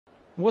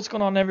What's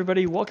going on,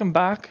 everybody? Welcome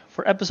back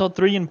for episode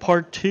 3 and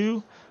part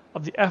 2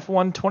 of the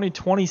F1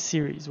 2020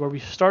 series, where we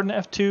start in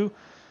F2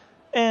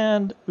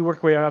 and we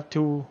work our way up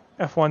to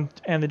F1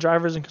 and the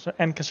Drivers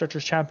and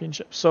Constructors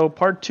Championship. So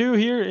part 2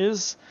 here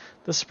is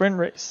the sprint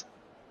race.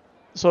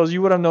 So as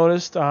you would have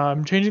noticed,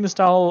 I'm changing the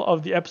style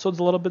of the episodes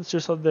a little bit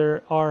just so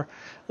there are a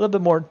little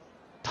bit more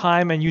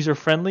time and user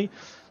friendly.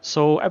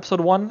 So episode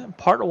 1,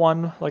 part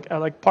 1,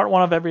 like part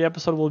 1 of every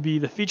episode will be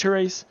the feature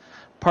race.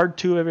 Part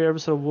 2 of every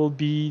episode will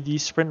be the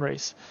sprint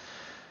race.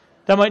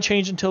 That might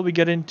change until we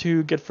get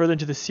further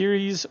into the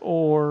series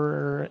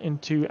or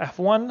into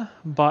F1.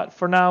 But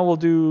for now, we'll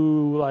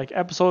do like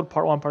episode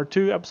part 1, part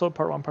 2, episode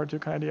part 1, part 2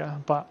 kind of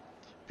idea. But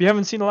if you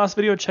haven't seen the last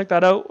video, check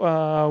that out.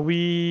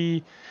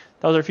 That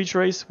was our feature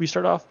race. We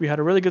started off, we had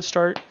a really good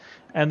start,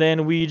 and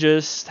then we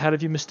just had a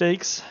few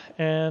mistakes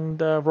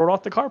and rode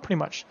off the car pretty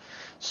much.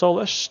 So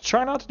let's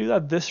try not to do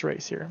that this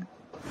race here.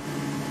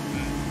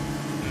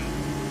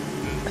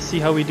 See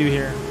how we do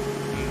here.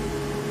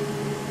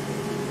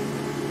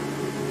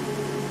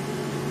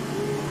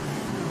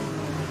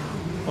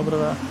 A little bit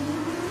of a,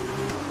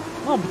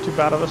 not too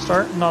bad of a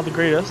start, not the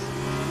greatest.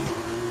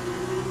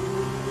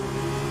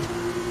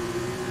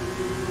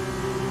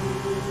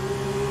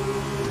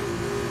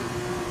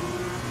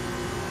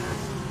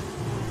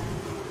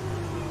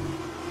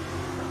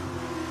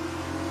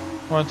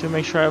 Want to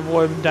make sure I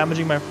avoid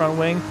damaging my front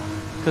wing,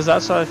 because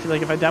that's how I feel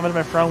like if I damage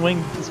my front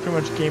wing, it's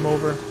pretty much game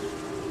over.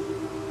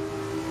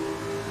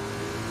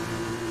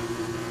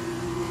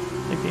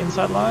 Take the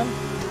inside line.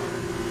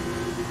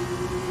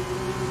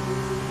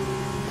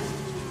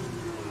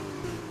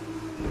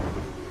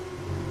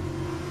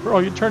 Bro,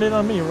 you turned it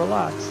on me,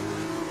 relax.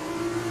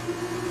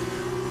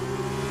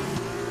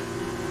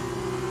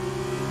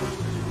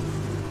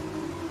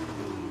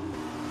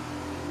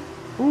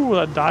 Ooh,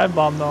 that dive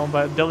bomb though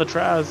by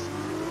Delatraz.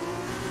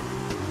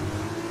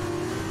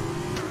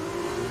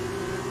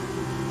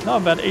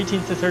 Not bad,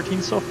 18 to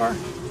 13 so far.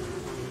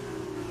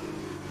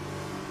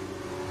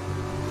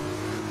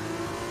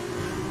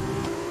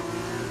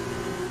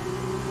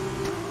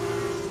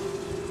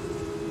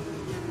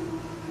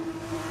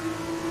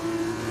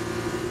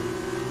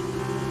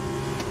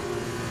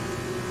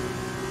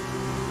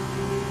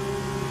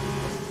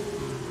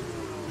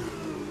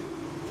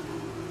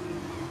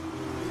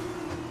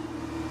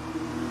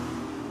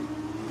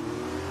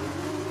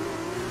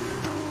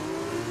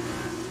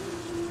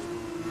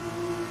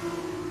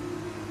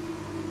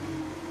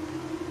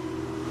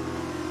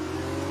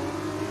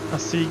 I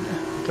see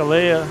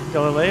Galileo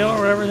or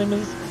whatever his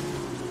name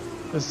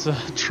is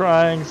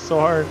trying so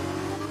hard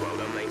Well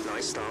done, mate.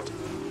 Nice start.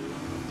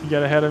 to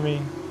get ahead of me.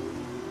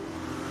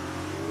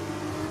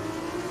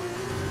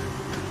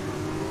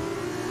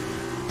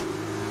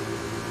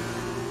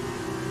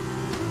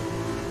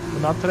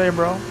 But not today,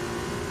 bro.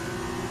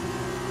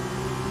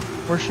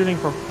 We're shooting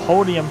for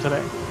podium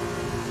today.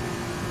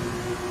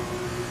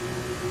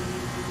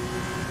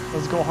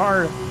 Let's go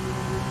hard.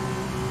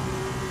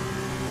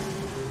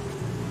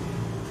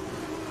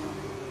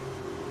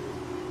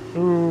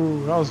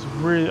 Ooh, that was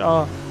really,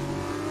 no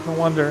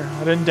wonder.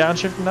 I didn't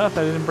downshift enough,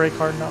 I didn't brake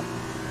hard enough.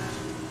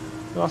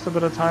 Lost a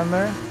bit of time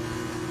there.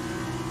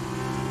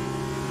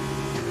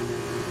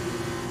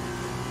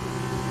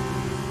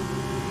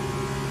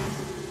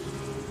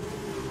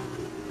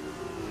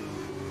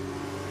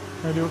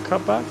 Gonna do a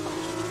cutback.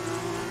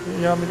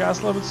 Get on the gas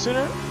a little bit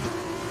sooner.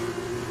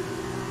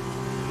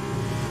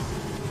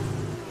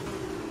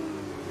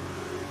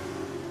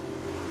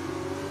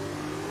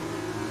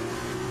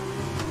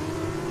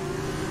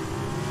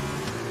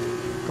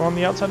 On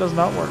the outside does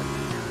not work.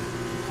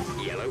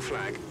 Yellow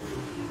flag.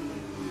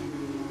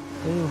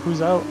 Ooh,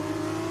 who's out?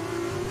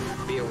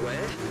 Be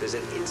aware, there's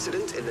an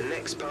incident in the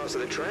next part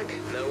of the track.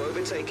 No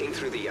overtaking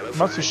through the yellow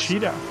flags.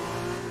 Matsushita.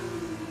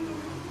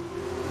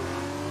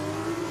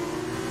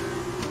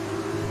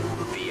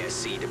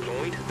 VSC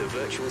deployed. The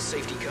virtual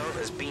safety car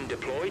has been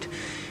deployed.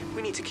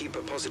 We need to keep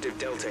a positive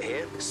delta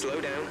here.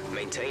 Slow down,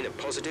 maintain a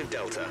positive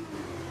delta.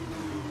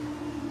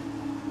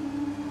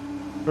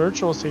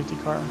 Virtual safety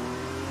car.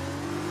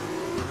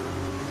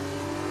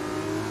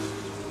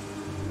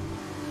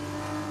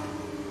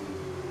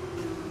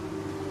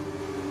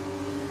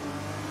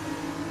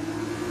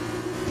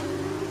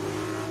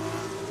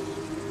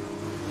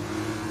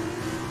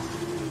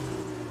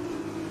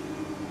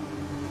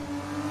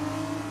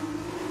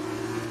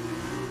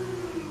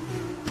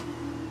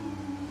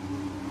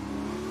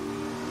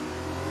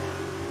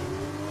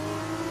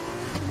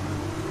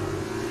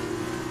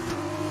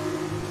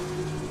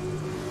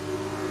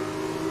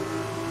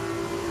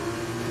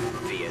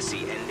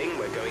 VSC ending,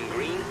 we're going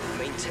green.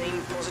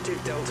 Maintain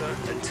positive delta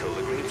until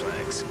the green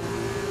flags.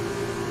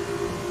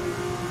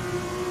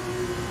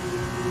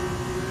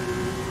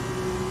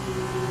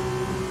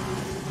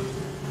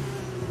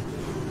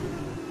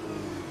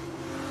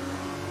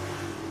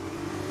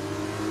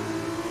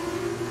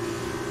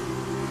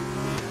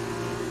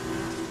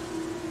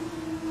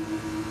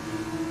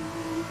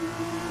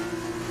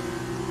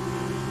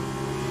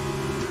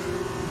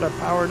 That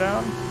power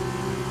down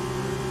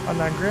on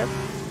that grip.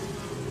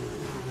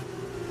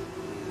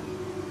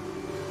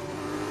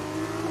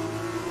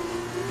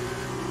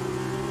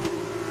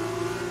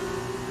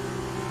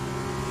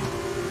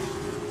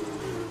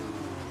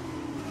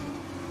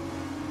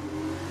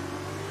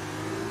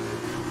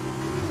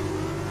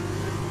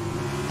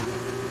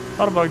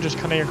 Thought about just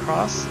cutting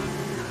across.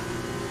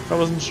 I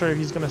wasn't sure if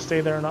he's gonna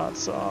stay there or not,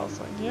 so I was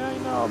like, yeah, you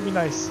know, it'll be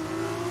nice.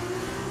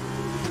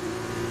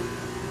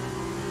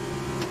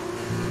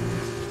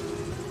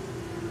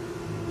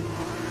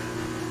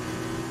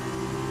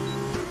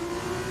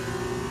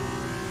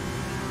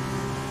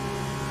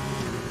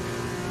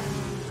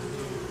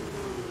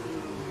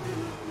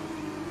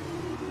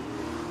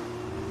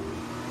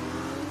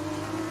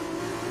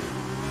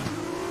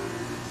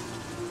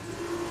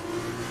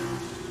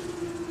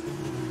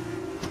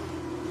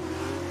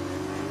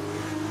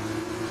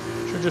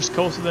 Just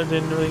coasted there,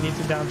 didn't really need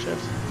to downshift.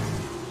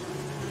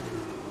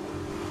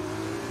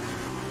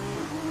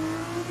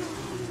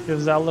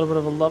 Gives that a little bit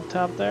of a love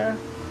tap there.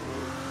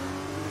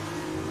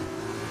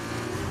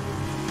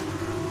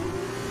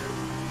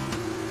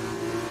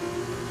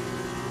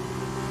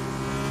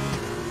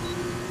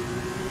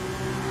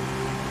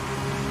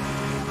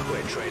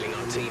 We're trailing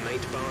our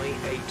teammate by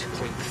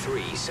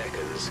 8.3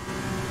 seconds.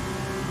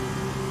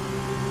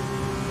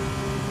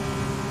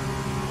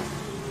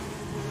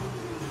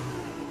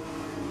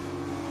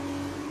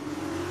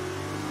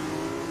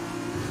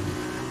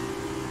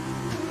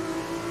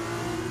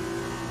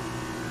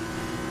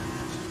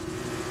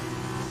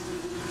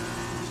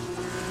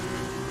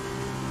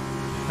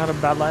 Had a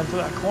bad line through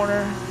that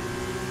corner.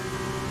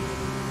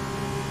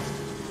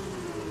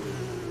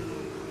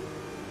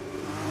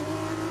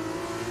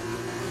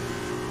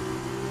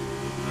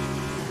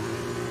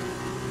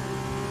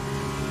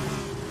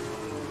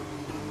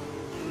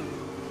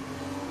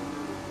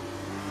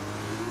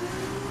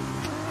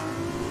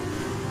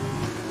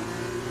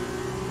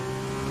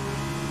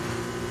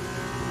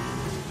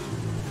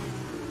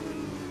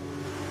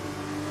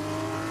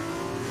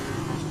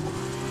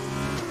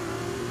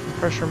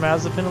 Pressure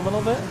Mazepin a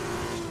little bit.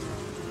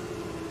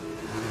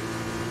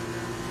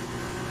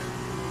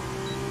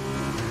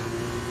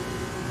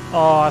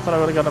 Oh, I thought I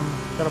would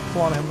have got a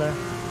pull on him there.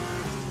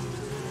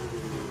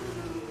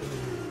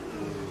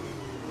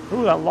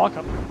 Ooh, that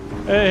lockup.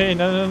 Hey,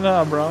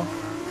 no, bro.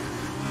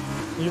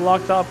 You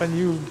locked up and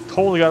you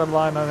totally got a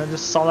line on it. I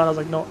just saw that. I was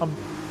like, no,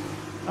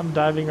 I'm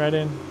diving right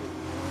in.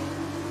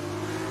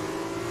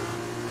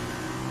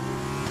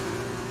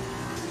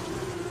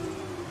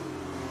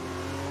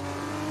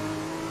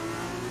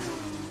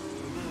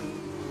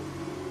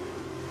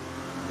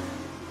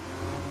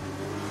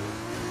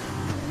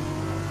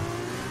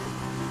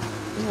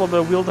 A little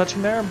bit of wheel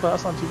touching there, but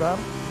that's not too bad.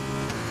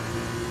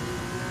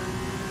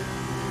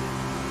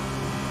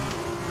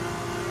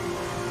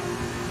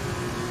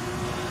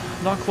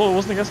 Not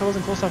close. I guess I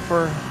wasn't close enough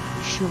for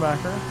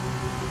Schumacher.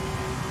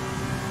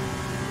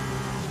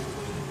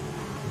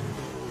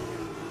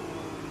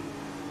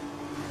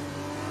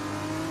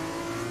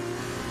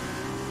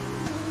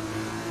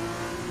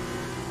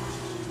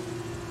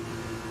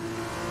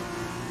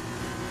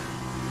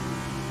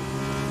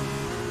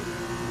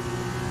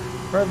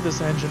 Rev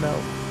this engine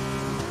out.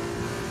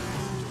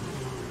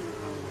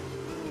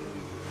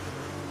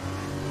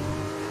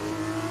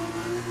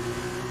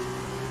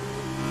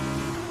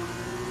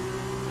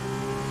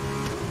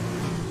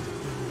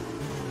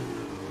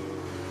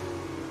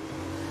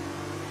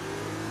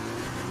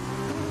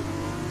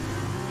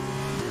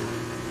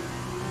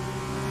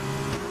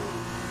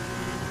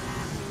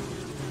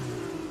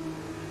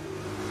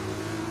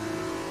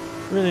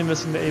 Really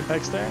missing the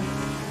apex there.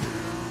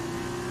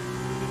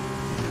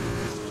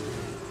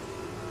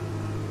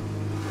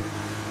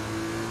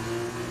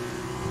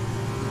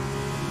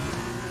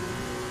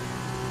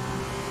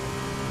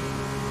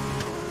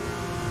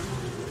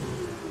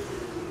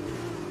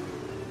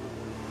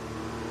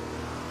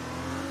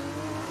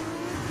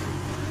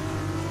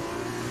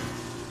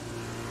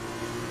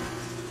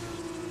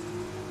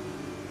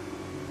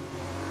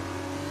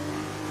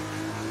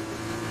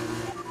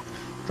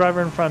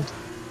 Driver in front.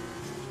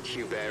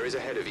 Hubert is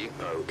ahead of you.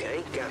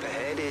 Okay, gap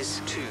ahead is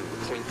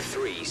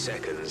 2.3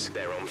 seconds.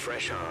 They're on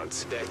fresh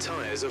hards. Their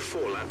tyres are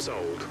 4 laps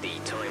old. The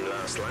time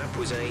last lap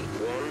was a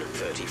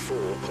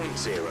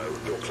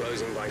 1:34.0. You're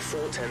closing by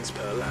 4/10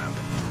 per lap.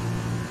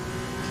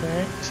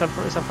 Okay, except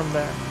from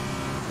there.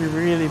 We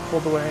really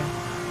pulled away.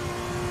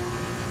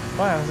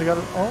 Wow, has it got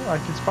it? Oh, I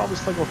can probably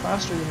still go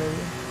faster maybe.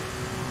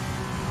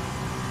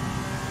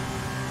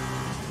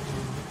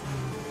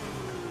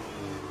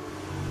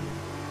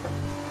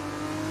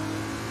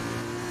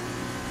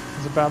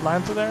 There's a bad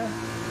line through there.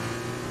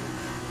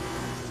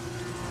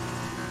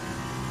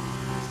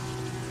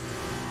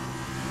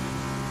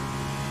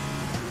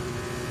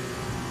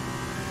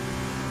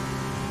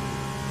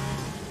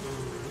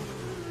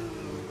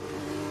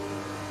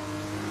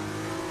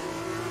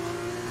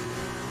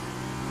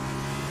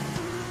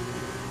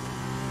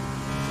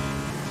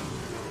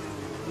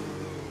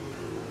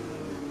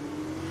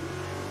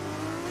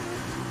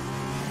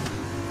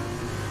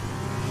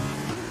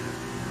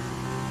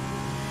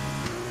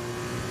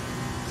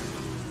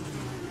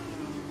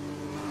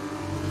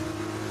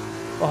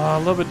 Oh, a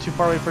little bit too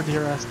far away for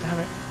DRS, damn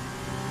it.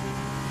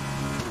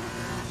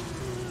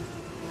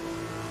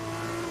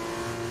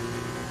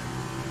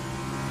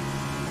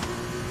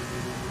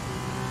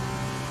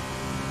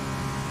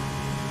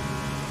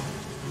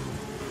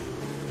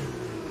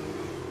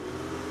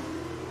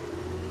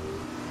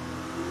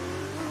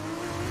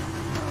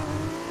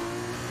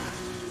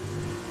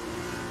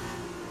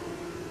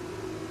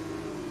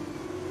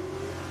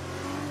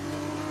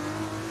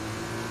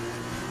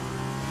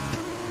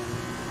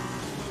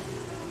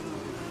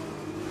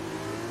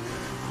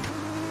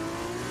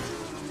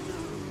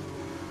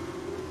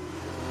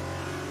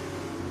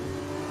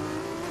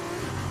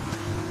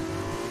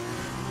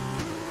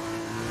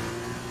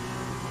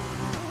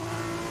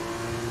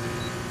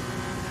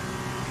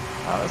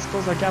 Let's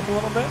close that gap a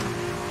little bit.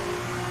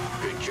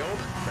 Good job.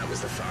 That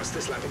was the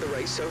fastest lap of the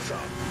race so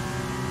far.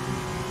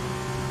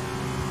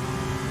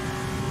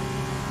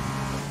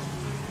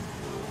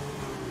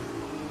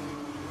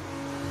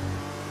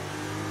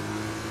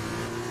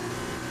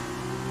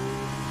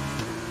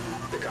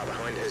 The car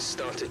behind has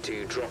started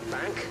to drop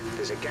back.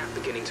 There's a gap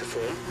beginning to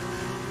form.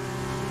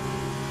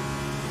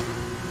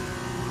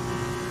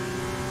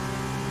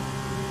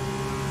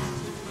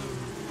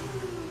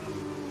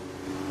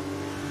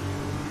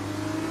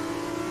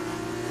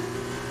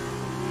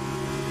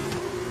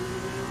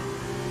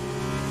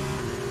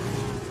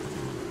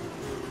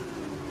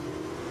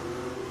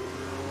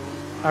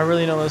 I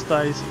really noticed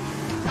I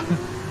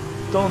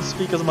don't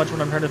speak as much when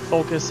I'm trying to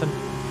focus and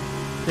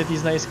get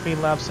these nice clean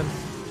laps in.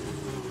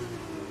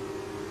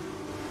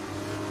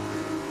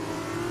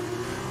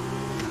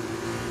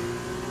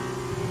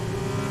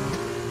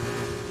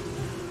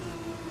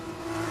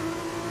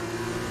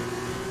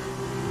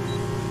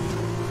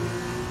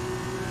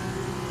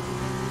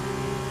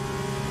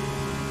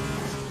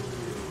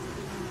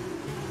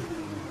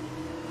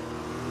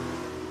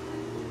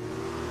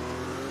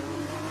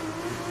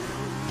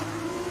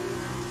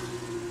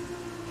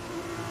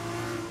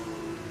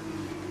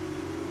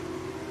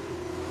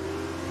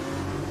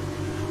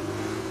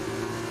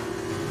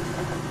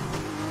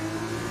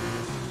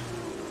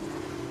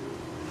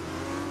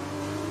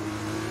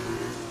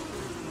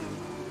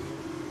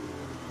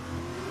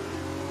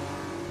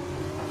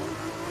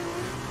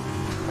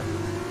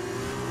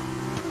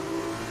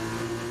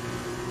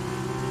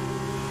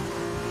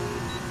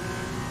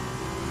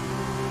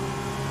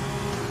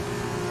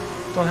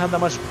 Don't have that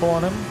much pull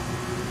on him.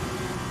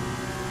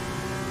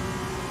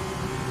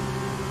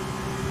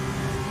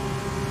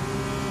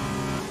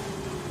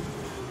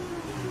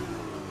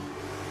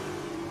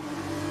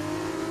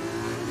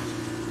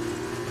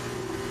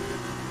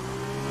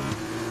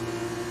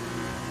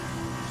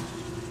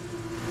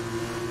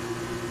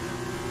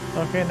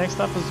 Okay, next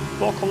up is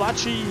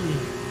Boccolaci.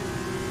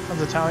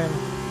 Sounds Italian.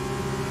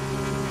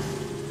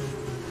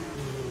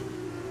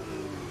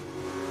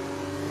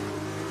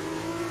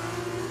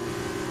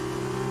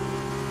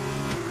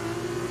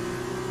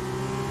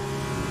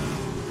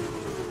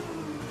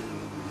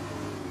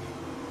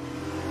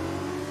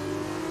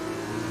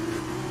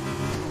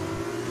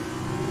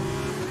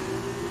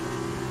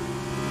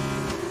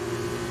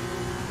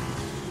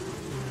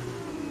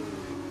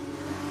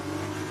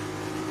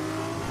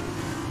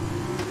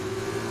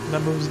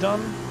 That move's done.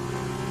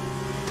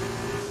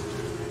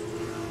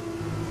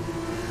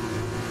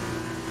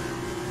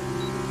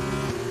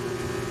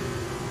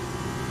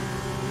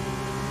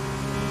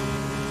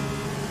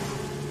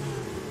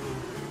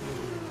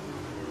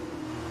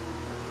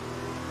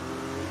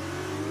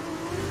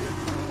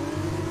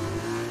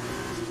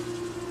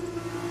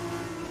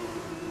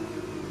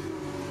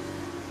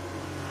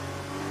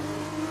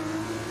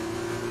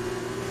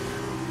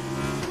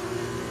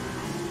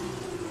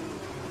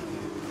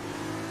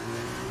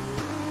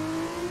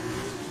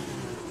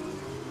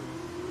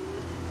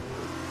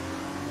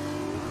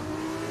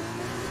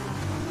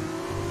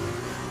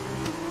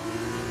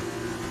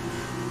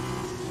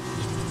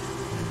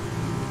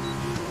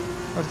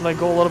 I have to let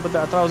go a little bit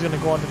there. I thought I was going to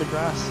go under the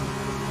grass.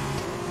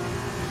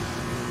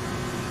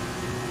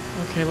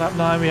 Okay, lap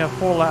 9. We have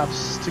 4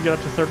 laps to get up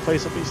to 3rd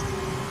place at least.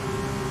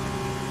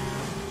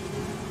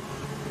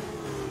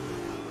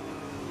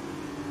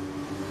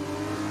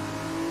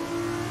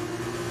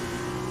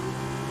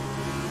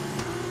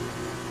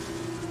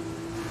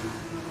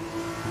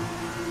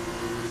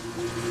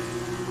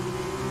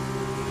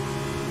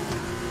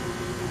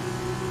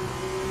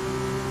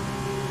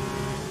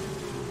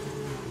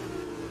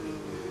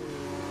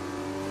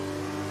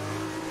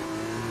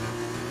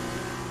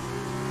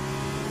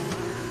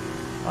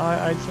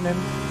 Einzelnen.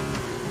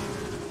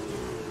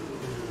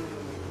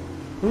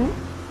 Ooh.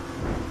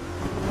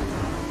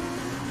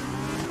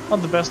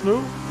 Not the best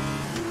move,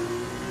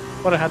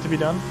 but it had to be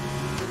done.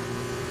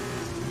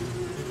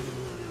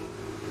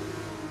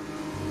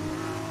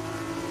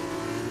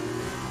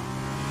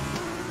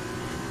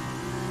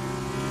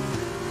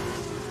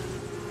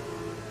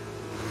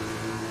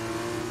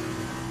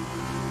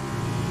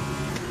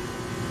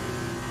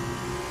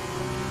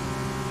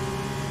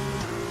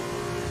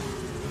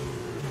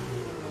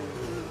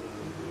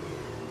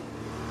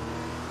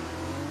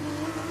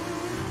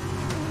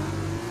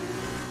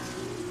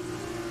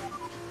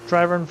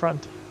 Driver in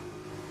front.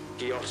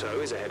 Giotto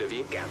is ahead of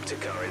you. Gap to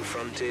car in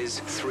front is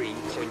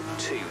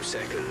 3.2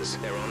 seconds.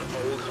 They're on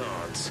old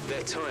hards.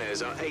 Their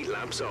tyres are 8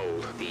 laps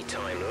old. The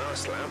time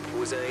last lap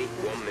was a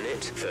 1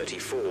 minute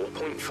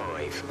 34.5.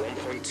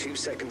 1.2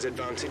 seconds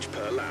advantage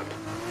per lap.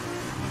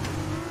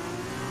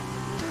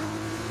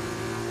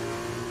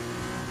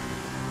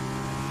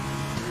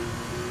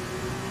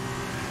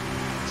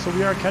 So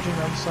we are catching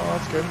them, so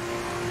that's good.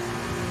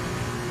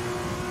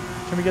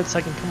 Can we get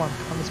second? Come on,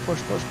 let's push,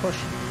 push, push.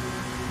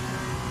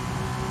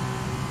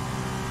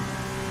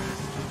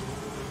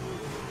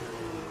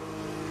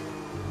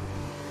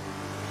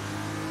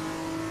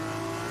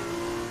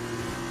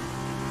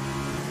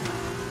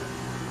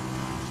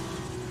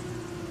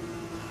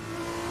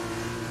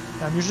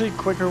 I'm usually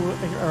quicker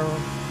or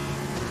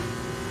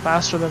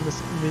faster than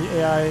the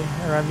AI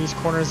around these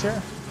corners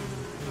here.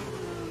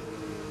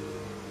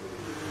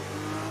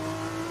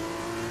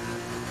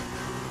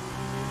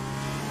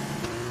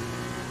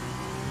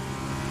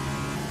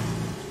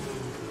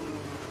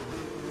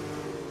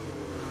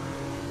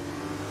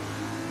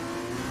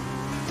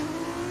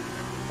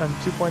 Then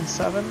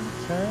 2.7,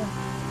 okay.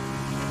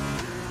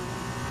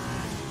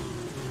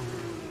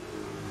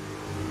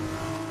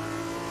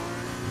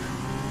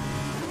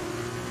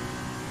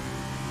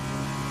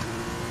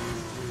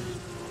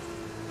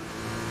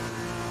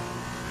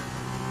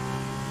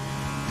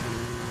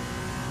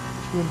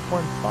 Two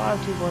point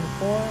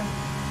 2.4.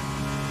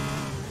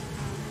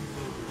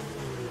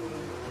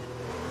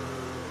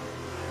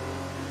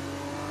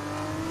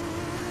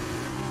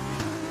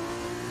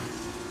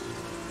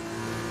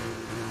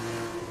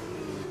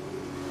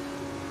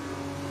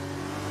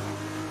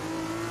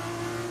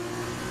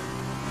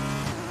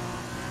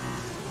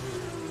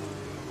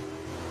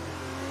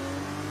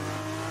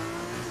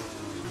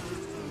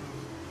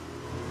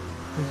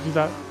 Do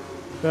that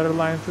better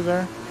line through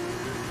there.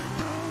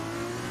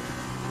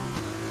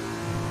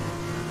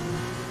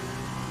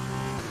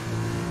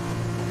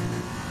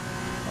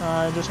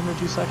 Just under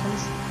 2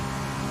 seconds.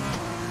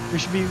 We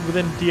should be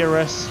within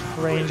DRS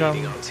range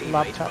on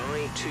laptop.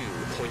 By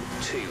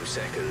 2.2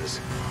 seconds.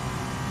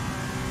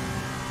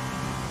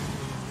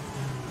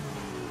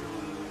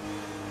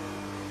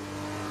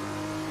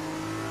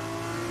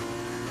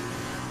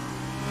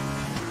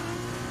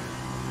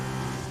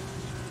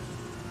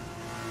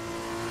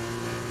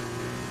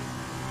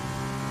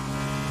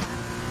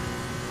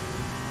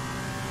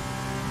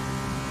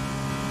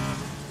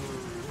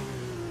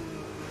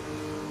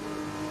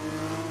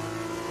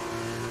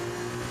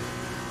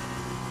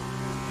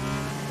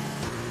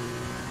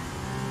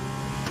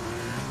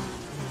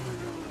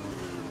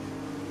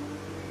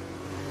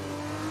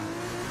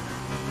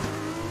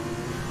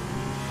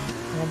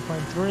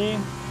 Three.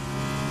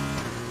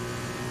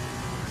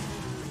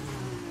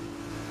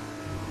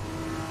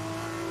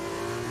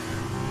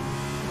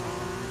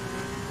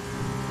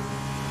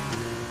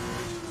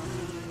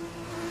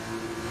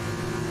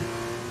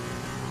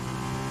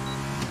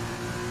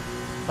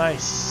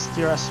 Nice.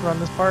 DRS run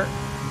this part.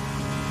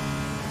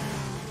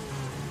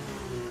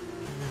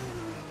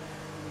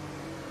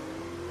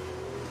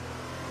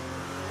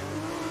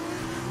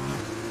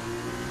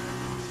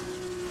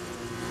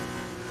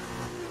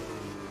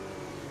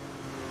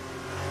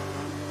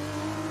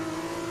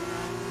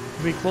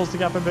 If we close the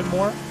gap a bit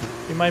more,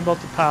 we might be able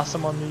to pass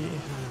them on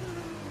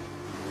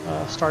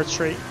the start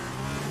straight.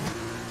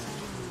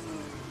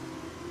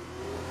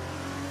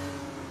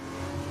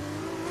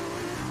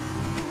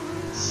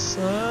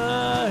 So,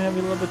 maybe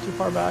a little bit too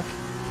far back.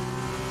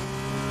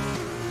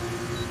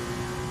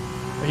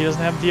 But he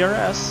doesn't have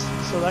DRS,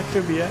 so that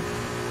could be it.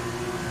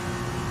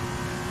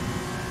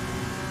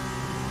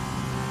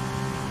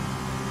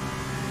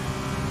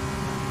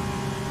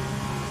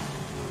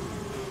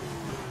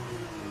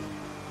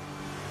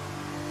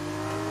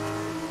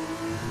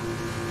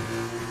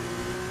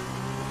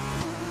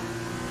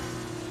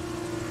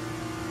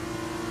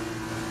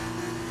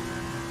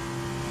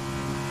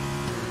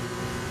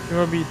 It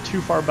would be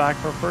too far back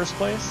for first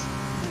place,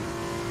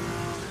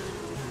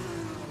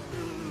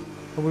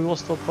 but we will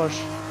still push.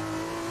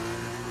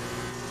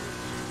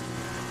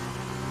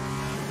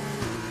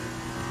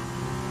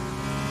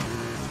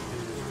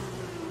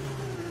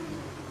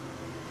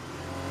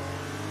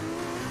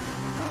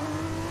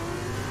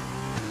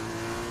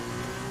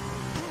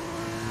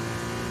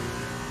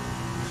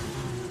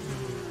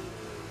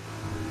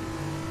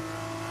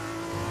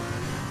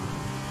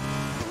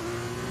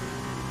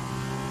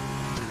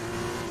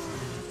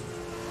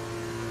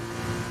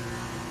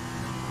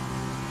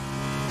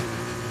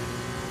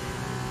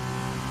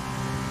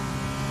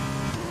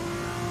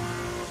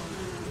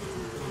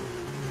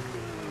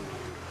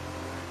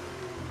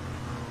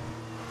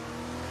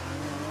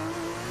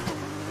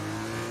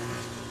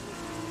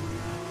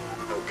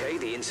 Okay,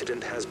 the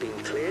incident has been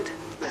cleared.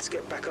 Let's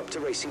get back up to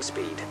racing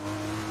speed.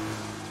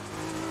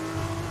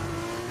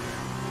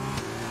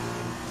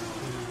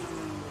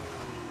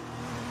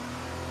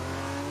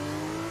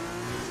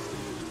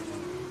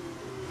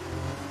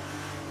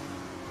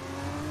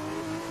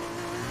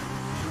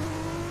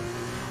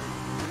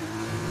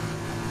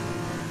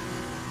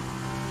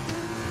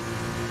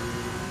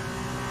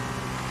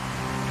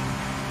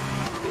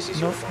 This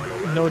is your final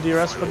lap. No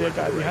DRS for the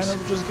guy behind us,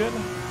 which is good.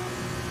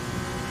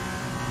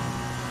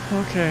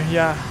 Okay,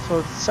 yeah,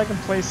 so second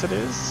place it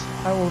is.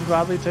 I will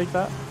gladly take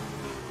that.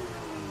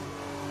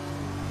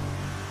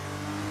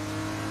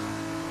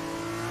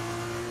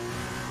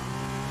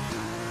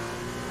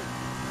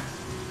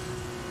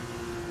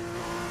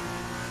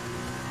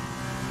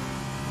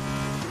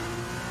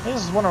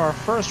 This is one of our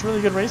first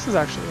really good races,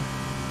 actually.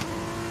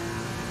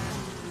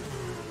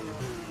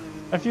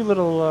 A few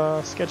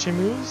little sketchy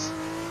moves,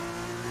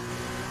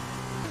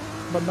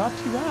 but not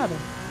too bad.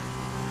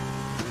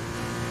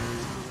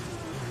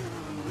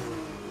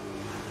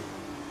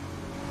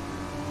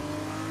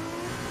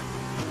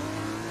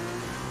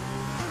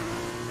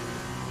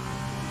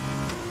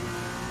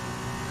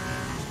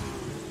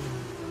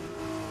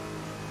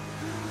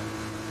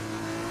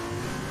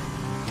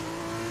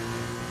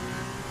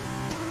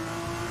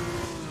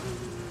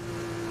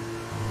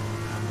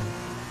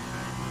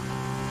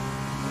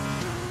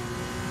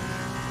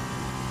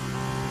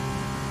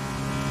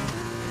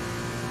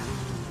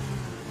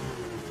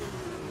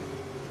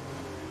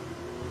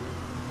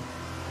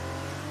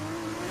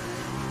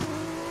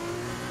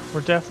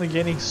 We're definitely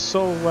gaining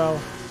so well.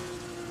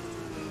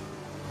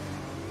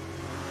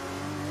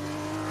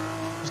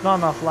 There's not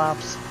enough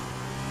laps.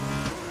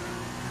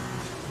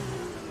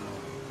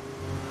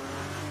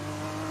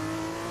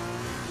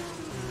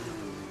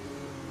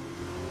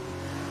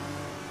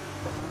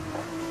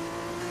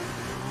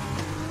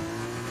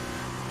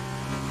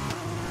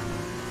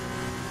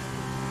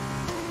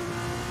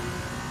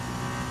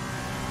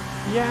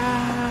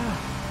 Yeah!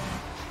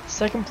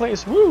 Second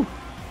place, woo!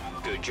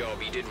 Good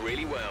job, you did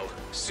really well.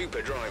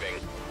 Super driving.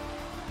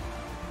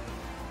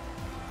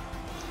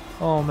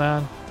 Oh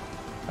man,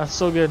 that's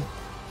so good.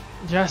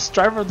 Yes,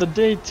 driver of the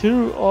day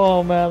too.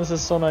 Oh man, this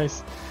is so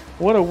nice.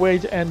 What a way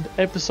to end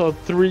episode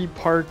 3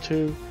 part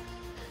 2.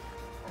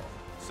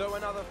 So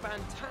another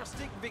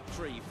fantastic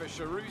victory for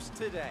Charus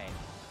today.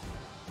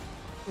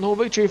 No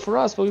victory for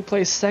us, but we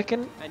placed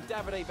second. And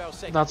Davide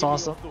Valsecchi, That's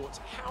awesome. Thoughts,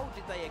 how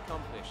did they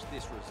accomplish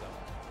this result?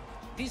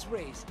 This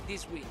race,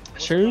 this week,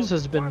 Charus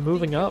has been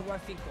moving up.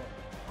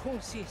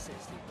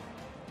 Consistency.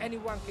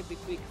 Anyone can be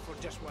quick for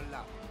just one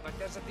lap, but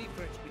there's a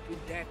difference between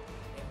that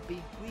and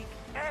being quick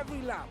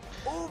every lap.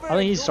 I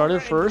think he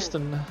started first,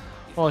 and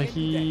well,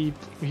 he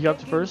got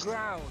to first.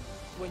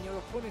 When your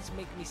opponents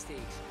make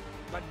mistakes,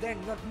 but then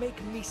not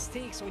make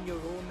mistakes on your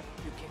own,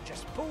 you can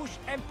just push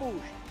and push.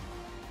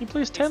 He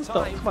placed 10th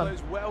though. Come on.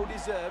 Those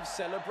well-deserved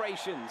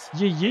celebrations.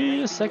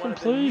 Yeah, second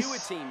place. Newer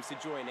teams to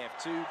join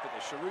F2, but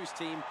the Charus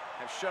team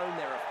have shown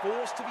they're a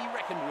force to be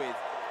reckoned with,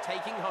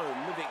 taking home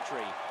the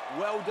victory.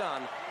 Well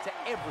done to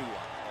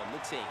everyone on the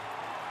team.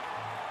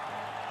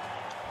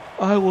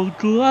 I will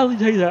gladly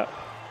take that.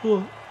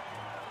 Ugh.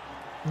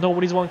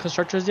 Nobody's won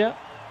Constructors yet,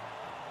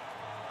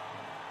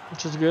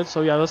 which is good.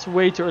 So yeah, that's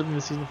way too early in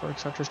the season for a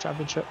Constructors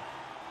Championship.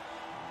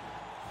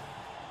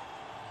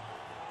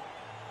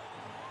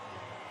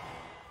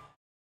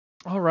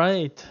 All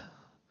right,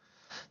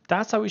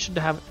 that's how we should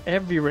have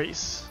every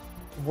race.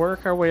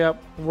 Work our way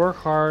up, work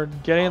hard,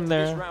 get in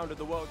there. This round of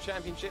the World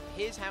Championship,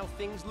 here's how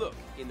things look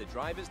in the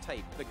driver's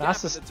tape. The gap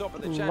That's at the top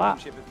of the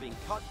championship has been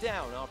cut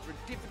down after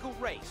a difficult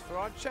race for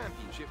our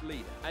championship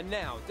leader. And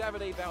now,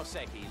 Davide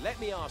Valsecchi, let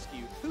me ask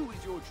you, who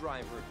is your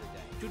driver of the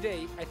day?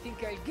 Today, I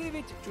think I'll give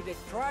it to the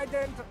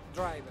Trident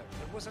driver.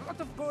 There was a lot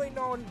of going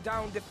on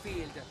down the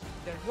field.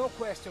 There's no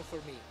question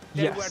for me.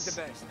 They were the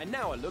best. And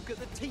now a look at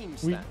the team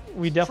standings.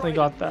 We definitely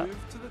got that.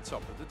 Move to the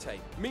top of the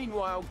tape.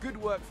 Meanwhile, good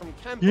work from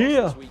Campos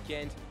this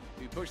weekend,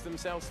 who pushed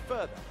themselves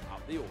further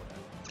up the order.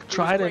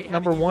 Trident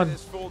number 1.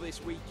 For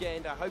this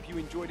weekend, I hope you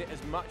enjoyed it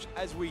as much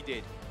as we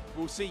did.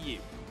 We'll see you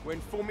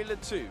when Formula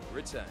 2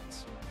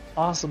 returns.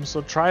 Awesome.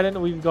 So Trident,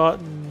 we've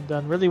gotten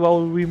done really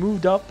well. We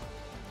moved up.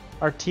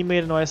 Our teammate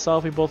and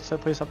myself, we both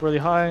set place up really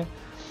high.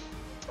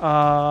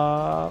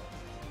 I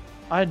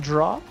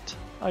dropped,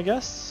 I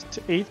guess,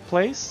 to 8th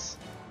place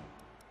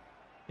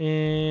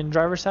in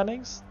driver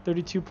standings.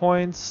 32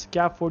 points,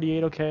 gap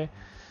 48. Okay.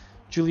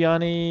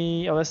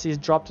 Giuliani, Alessi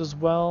dropped as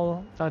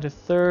well, down to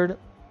 3rd.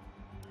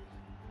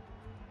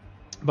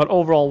 But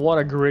overall, what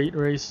a great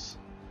race.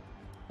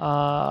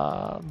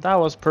 That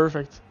was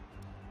perfect.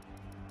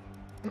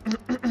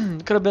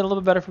 Could have been a little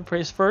bit better if we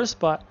placed first,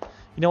 but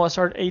you know what?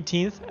 Started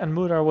 18th and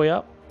moved our way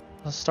up.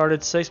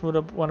 Started 6th,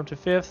 went up to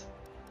 5th.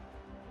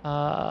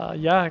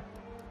 Yeah,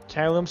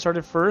 Callum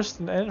started first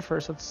and ended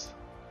first. That's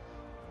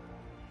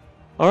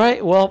all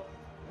right. Well,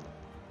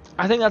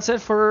 I think that's it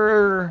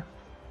for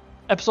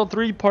episode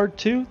 3 part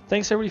 2.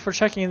 Thanks everybody for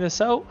checking this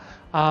out.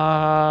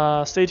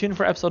 Stay tuned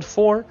for episode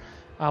 4.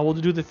 We'll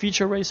do the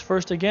feature race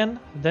first again,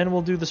 then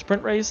we'll do the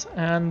sprint race,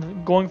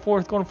 and going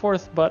forth.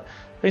 But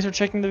thanks for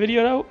checking the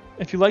video out.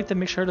 If you liked it,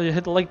 make sure to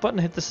hit the like button,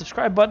 hit the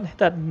subscribe button, hit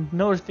that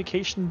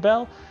notification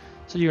bell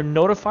so you're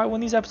notified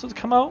when these episodes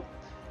come out.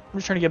 I'm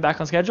just trying to get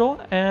back on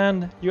schedule,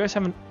 and you guys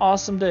have an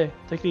awesome day.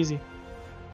 Take it easy.